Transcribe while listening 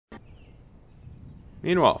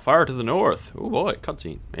Meanwhile, fire to the north. Oh boy,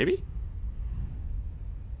 cutscene. Maybe?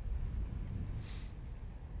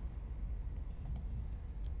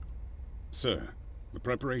 Sir, the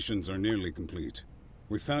preparations are nearly complete.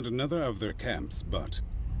 We found another of their camps, but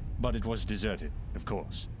it was deserted, of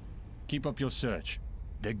course. Keep up your search.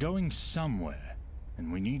 They're going somewhere,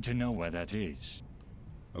 and we need to know where that is.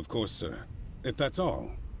 of course, sir. If that's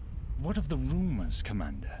all, What of the rumors,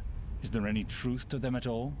 Commander? Is there any truth to them at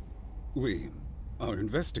all? we are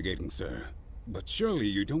investigating, sir. But surely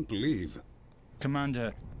you don't believe...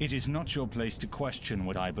 Commander, it is not your place to question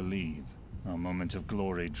what I believe. Our moment of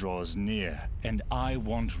glory draws near, and I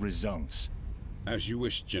want results. As you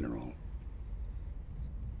wish, General.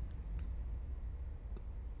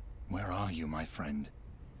 Where are you, my friend?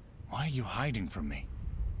 Why are you hiding from me?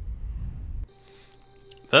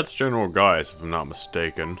 That's General Gaius, if I'm not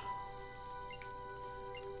mistaken.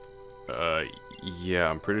 Yeah,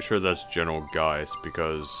 I'm pretty sure that's General Gaius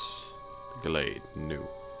because Glade knew.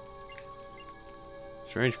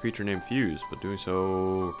 Strange creature named Fuse, but doing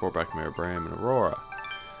so, report back to Mayor Bram and Aurora.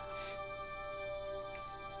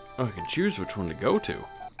 Oh, I can choose which one to go to.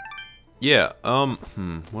 Yeah, what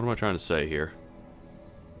am I trying to say here?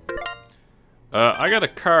 I got a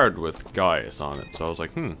card with Gaius on it, so I was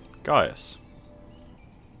like, Gaius.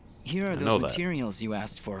 Here are those materials you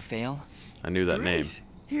asked for, Fail. I knew that Great. name.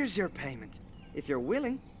 Here's your payment. If you're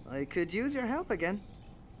willing, I could use your help again.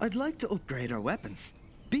 I'd like to upgrade our weapons.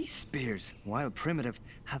 Beast spears, while primitive,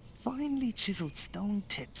 have finely chiseled stone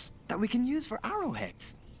tips that we can use for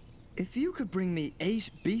arrowheads. If you could bring me 8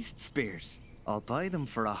 beast spears, I'll buy them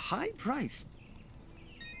for a high price.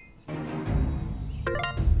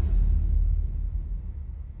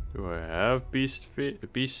 Do I have beast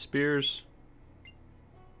spears?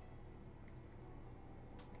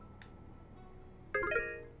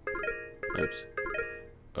 Oops.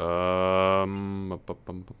 I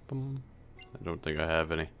don't think I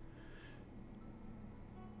have any.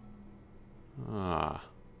 Ah.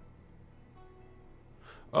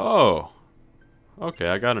 Oh. Okay,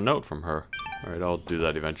 I got a note from her. Alright, I'll do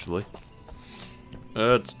that eventually.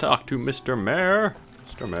 Let's talk to Mr. Mayor.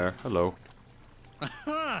 Mr. Mayor, hello.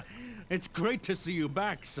 Aha! It's great to see you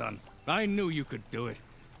back, son. I knew you could do it.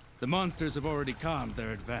 The monsters have already calmed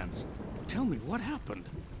their advance. Tell me, what happened?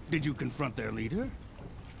 Did you confront their leader?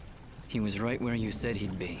 He was right where you said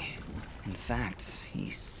he'd be. In fact, he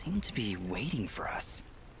seemed to be waiting for us.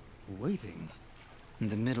 Waiting? In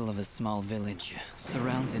the middle of a small village,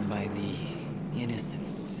 surrounded by the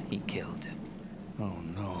innocents he killed. Oh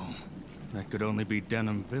no. That could only be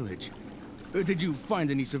Denham Village. Did you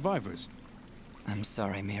find any survivors? I'm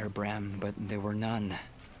sorry, Mayor Bram, but there were none.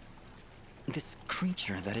 This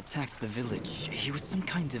creature that attacked the village, he was some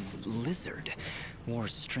kind of lizard. Wore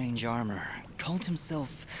strange armor. Called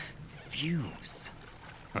himself Fuse.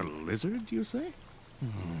 A lizard, you say?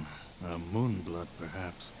 A moonblood,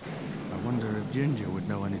 perhaps. I wonder if Ginger would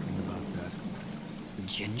know anything about that.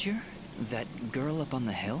 Ginger? That girl up on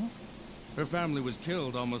the hill? Her family was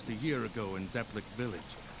killed almost a year ago in Zepplik Village,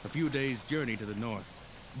 a few days' journey to the north.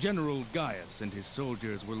 General Gaius and his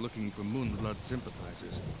soldiers were looking for moonblood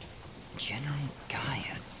sympathizers. General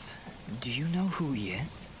Gaius? Do you know who he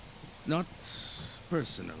is? Not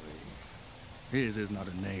personally. His is not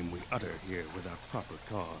a name we utter here without proper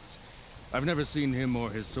cause. I've never seen him or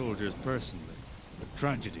his soldiers personally, but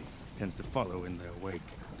tragedy tends to follow in their wake.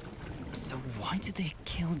 So why did they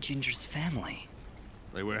kill Ginger's family?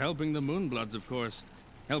 They were helping the Moonbloods, of course.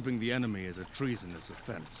 Helping the enemy is a treasonous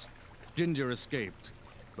offense. Ginger escaped,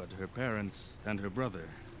 but her parents and her brother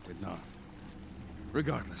did not.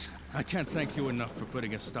 Regardless, I can't thank you enough for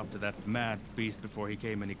putting a stop to that mad beast before he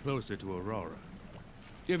came any closer to Aurora.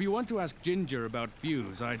 If you want to ask Ginger about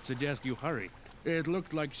Fuse, I'd suggest you hurry. It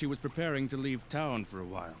looked like she was preparing to leave town for a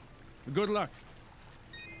while. Good luck.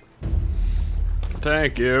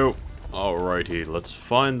 Thank you. Alrighty, let's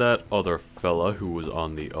find that other fella who was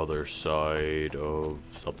on the other side of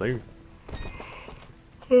something.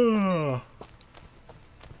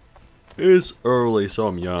 It's early, so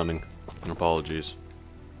I'm yawning. Apologies.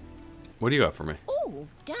 What do you got for me? Oh,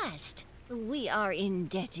 Dust. We are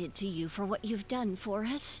indebted to you for what you've done for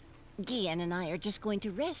us. Gian and I are just going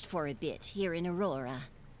to rest for a bit here in Aurora.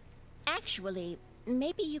 Actually,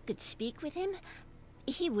 maybe you could speak with him?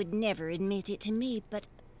 He would never admit it to me, but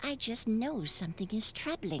I just know something is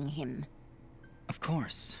troubling him. Of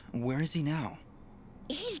course. Where is he now?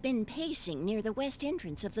 He's been pacing near the west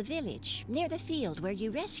entrance of the village, near the field where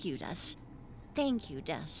you rescued us. Thank you,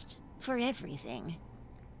 Dust, for everything.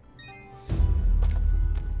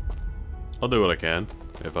 I'll do what I can,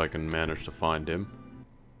 if I can manage to find him.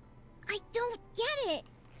 I don't get it.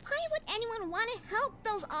 Why would anyone anyone want to help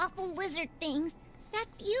those awful lizard things? That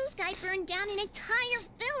fuse guy burned down an entire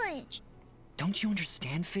village. Don't you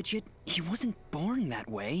understand, Fidget? He wasn't born that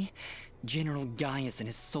way. General Gaius and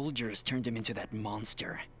his soldiers turned him into that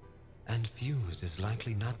monster. And Fuse is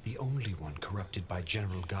likely not the only one corrupted by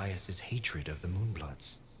General Gaius's hatred of the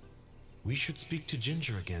Moonbloods. We should speak to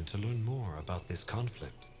Ginger again to learn more about this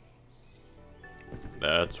conflict.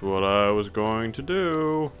 That's what I was going to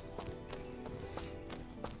do.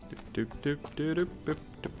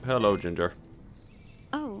 Hello, Ginger.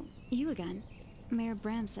 Oh, you again. Mayor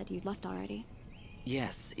Bram said you'd left already.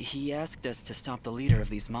 Yes, he asked us to stop the leader of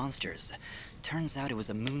these monsters. Turns out it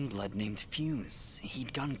was a Moonblood named Fuse.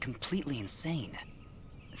 He'd gone completely insane.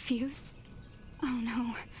 Fuse? Oh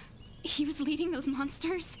no. He was leading those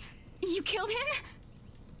monsters? You killed him?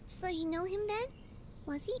 So you know him then?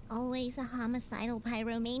 Was he always a homicidal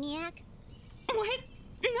pyromaniac? What?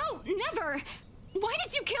 No, never! Why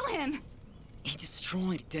did you kill him? He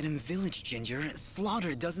destroyed Dedham Village, Ginger,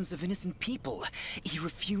 slaughtered dozens of innocent people. He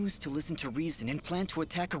refused to listen to reason and planned to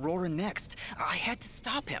attack Aurora next. I had to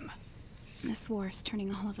stop him. This war is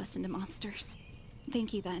turning all of us into monsters.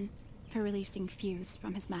 Thank you, then, for releasing Fuse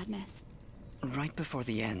from his madness. Right before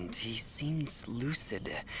the end, he seemed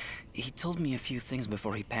lucid. He told me a few things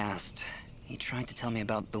before he passed. He tried to tell me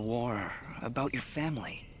about the war, about your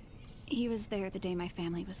family. He was there the day my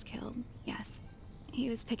family was killed, yes. He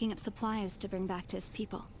was picking up supplies to bring back to his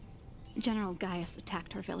people. General Gaius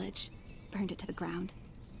attacked our village, burned it to the ground.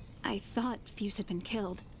 I thought Fuse had been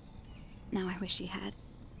killed. Now I wish he had.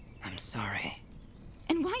 I'm sorry.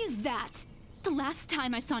 And why is that? The last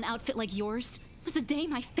time I saw an outfit like yours was the day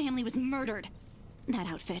my family was murdered. That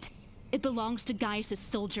outfit, it belongs to Gaius'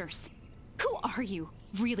 soldiers. Who are you,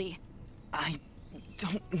 really? I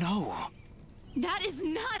don't know. That is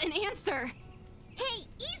not an answer! Hey,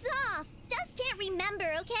 ease off! Dust can't remember,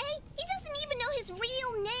 okay? He doesn't even know his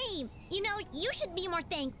real name. You know, you should be more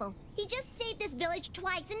thankful. He just saved this village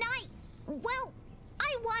twice, and I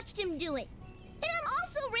watched him do it. And I'm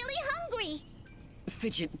also really hungry.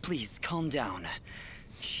 Fidget, please, calm down.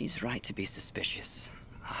 She's right to be suspicious.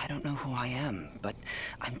 I don't know who I am, but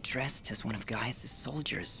I'm dressed as one of Gaius'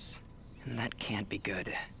 soldiers. And that can't be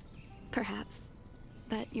good. Perhaps.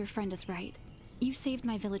 But your friend is right. You saved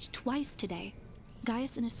my village twice today.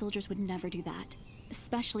 Gaius and his soldiers would never do that,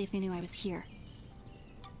 especially if they knew I was here.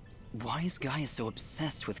 Why is Gaius so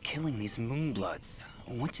obsessed with killing these Moonbloods?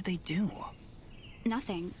 What did they do?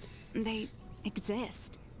 Nothing. They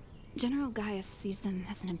exist. General Gaius sees them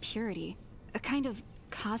as an impurity, a kind of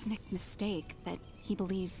cosmic mistake that he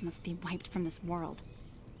believes must be wiped from this world.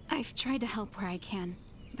 I've tried to help where I can,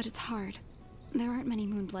 but it's hard. There aren't many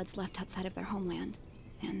Moonbloods left outside of their homeland,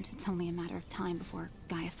 and it's only a matter of time before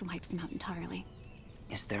Gaius wipes them out entirely.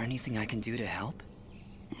 Is there anything I can do to help?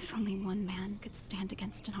 If only one man could stand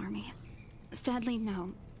against an army. Sadly,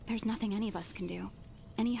 no. There's nothing any of us can do.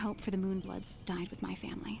 Any hope for the Moonbloods died with my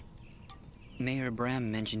family. Mayor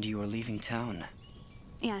Bram mentioned you were leaving town.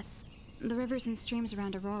 Yes. The rivers and streams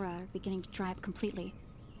around Aurora are beginning to dry up completely.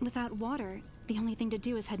 Without water, the only thing to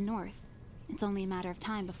do is head north. It's only a matter of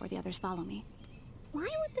time before the others follow me. Why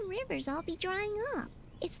would the rivers all be drying up?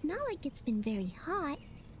 It's not like it's been very hot.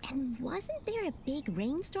 And wasn't there a big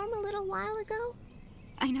rainstorm a little while ago?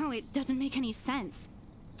 I know, it doesn't make any sense.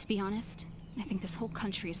 To be honest, I think this whole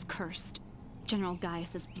country is cursed. General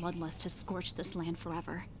Gaius's bloodlust has scorched this land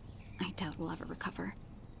forever. I doubt we'll ever recover.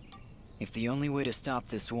 If the only way to stop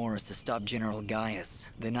this war is to stop General Gaius,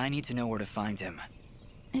 then I need to know where to find him.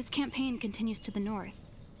 His campaign continues to the north.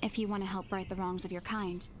 If you want to help right the wrongs of your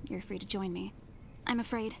kind, you're free to join me. I'm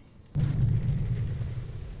afraid.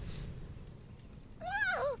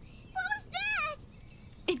 Whoa! What was that?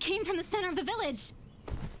 It came from the center of the village!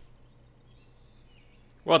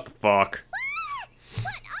 What the fuck? Ah!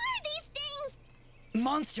 What are these things?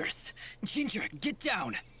 Monsters! Ginger, get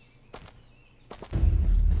down!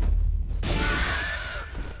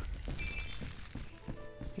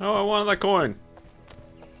 Oh, I wanted that coin.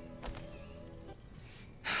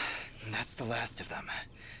 That's the last of them.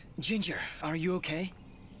 Ginger, are you okay?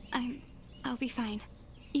 I'll be fine.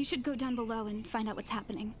 You should go down below and find out what's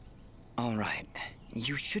happening. All right.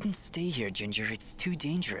 You shouldn't stay here, Ginger. It's too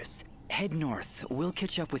dangerous. Head north. We'll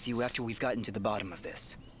catch up with you after we've gotten to the bottom of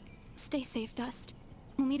this. Stay safe, Dust.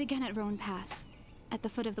 We'll meet again at Roan Pass, at the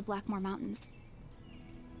foot of the Blackmore Mountains.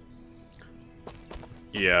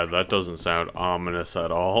 Yeah, that doesn't sound ominous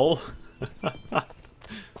at all.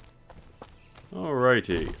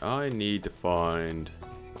 Alrighty, I need to find...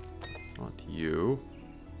 Not you.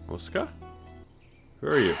 Muska? Who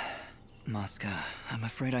are you? Muska, I'm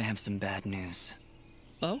afraid I have some bad news.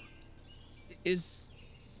 Oh? Is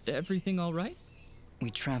Everything all right? We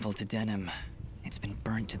traveled to Denim. It's been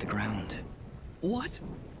burnt to the ground. What?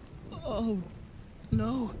 Oh,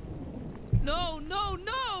 no. No, no,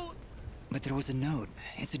 no! But there was a note.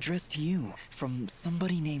 It's addressed to you from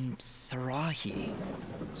somebody named Sarahi.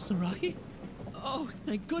 Sarahi? Oh,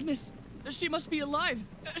 thank goodness. She must be alive.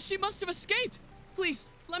 She must have escaped. Please,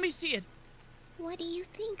 let me see it. What do you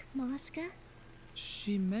think, Mosca?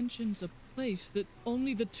 She mentions a place that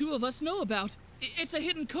only the two of us know about. It's a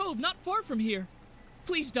hidden cove not far from here.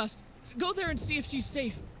 Please, Dust, go there and see if she's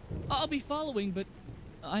safe. I'll be following, but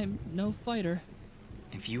I'm no fighter.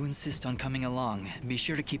 If you insist on coming along, be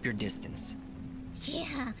sure to keep your distance.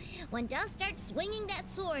 Yeah, when Dust starts swinging that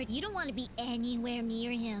sword, you don't want to be anywhere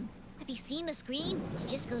near him. Have you seen the screen? He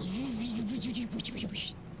just goes...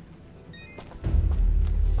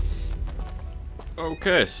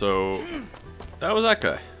 Okay, so that was that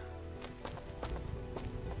guy.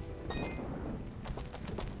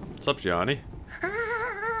 What's up, Johnny?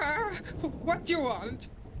 What do you want?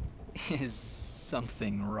 Is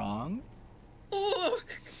something wrong? Oh,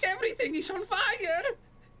 everything is on fire!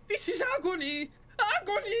 This is agony!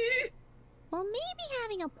 Agony! Well, maybe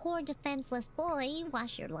having a poor defenseless boy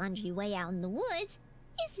wash your laundry way out in the woods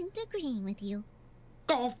isn't agreeing with you.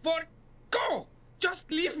 Go for it! Go! Just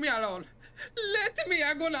leave me alone! Let me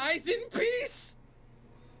agonize in peace!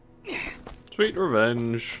 Sweet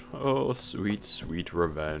revenge. Oh, sweet, sweet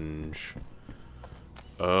revenge.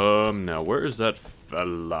 Now where is that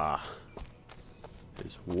fella?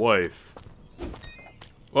 His wife.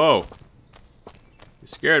 Whoa! You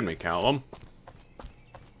scared me, Callum.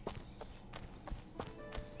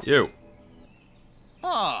 You.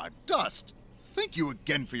 Ah, Dust. Thank you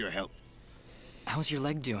again for your help. How's your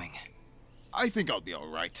leg doing? I think I'll be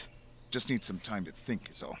alright. Just need some time to think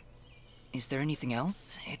is all. Is there anything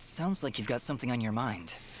else? It sounds like you've got something on your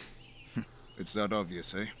mind. It's that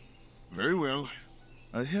obvious, eh? Very well.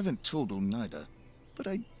 I haven't told Oneida, but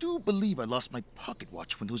I do believe I lost my pocket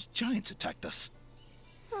watch when those giants attacked us.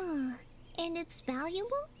 And it's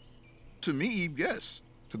valuable? To me, yes.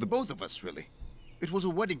 To the both of us, really. It was a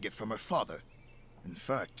wedding gift from her father. In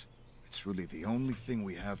fact, it's really the only thing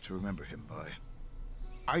we have to remember him by.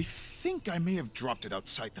 I think I may have dropped it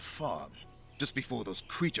outside the farm, just before those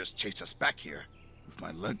creatures chased us back here. With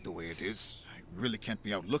my leg the way it is, I really can't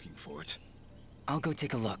be out looking for it. I'll go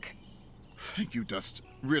take a look. Thank you, Dust.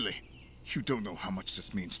 Really. You don't know how much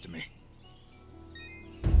this means to me.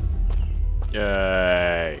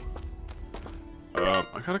 Yay.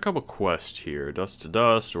 I got a couple quests here. Dust to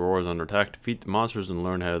Dust, Aurora's under attack, defeat the monsters and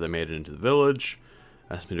learn how they made it into the village.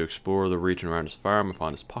 Asked me to explore the region around his farm and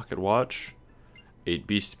find his pocket watch. 8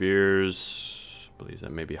 beast spears. Believes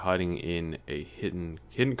that may be hiding in a hidden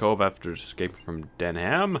cove after escaping from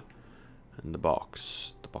Denham. And the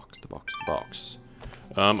box.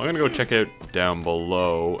 I'm gonna go check out down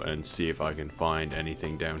below and see if I can find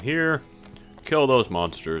anything down here. Kill those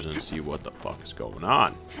monsters and see what the fuck is going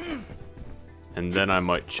on. And then I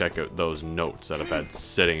might check out those notes that I've had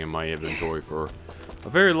sitting in my inventory for a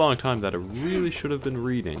very long time that I really should have been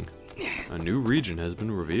reading. A new region has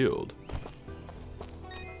been revealed.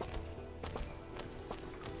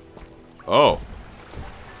 Oh.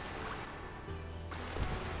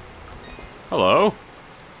 Hello.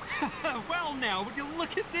 Well now, would you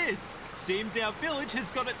look at this? Seems our village has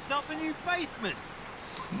got itself a new basement.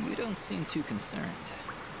 You don't seem too concerned.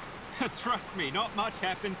 Trust me, not much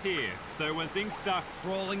happens here. So when things start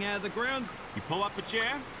crawling out of the ground, you pull up a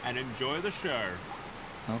chair and enjoy the show.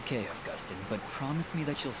 Okay, Augustin, but promise me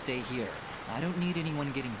that you'll stay here. I don't need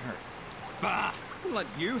anyone getting hurt. Bah! Let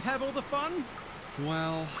you have all the fun?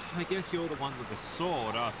 Well, I guess you're the one with the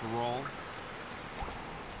sword after all.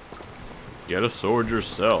 Get a sword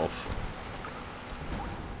yourself.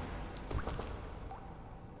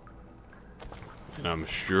 And I'm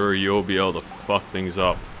sure you'll be able to fuck things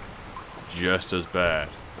up just as bad.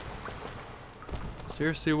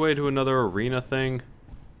 Seriously, way to another arena thing?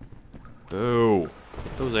 Boo.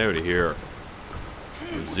 Get those out of here.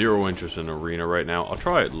 Zero interest in arena right now. I'll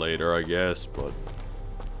try it later, I guess, but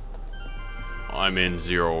I'm in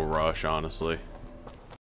zero rush, honestly.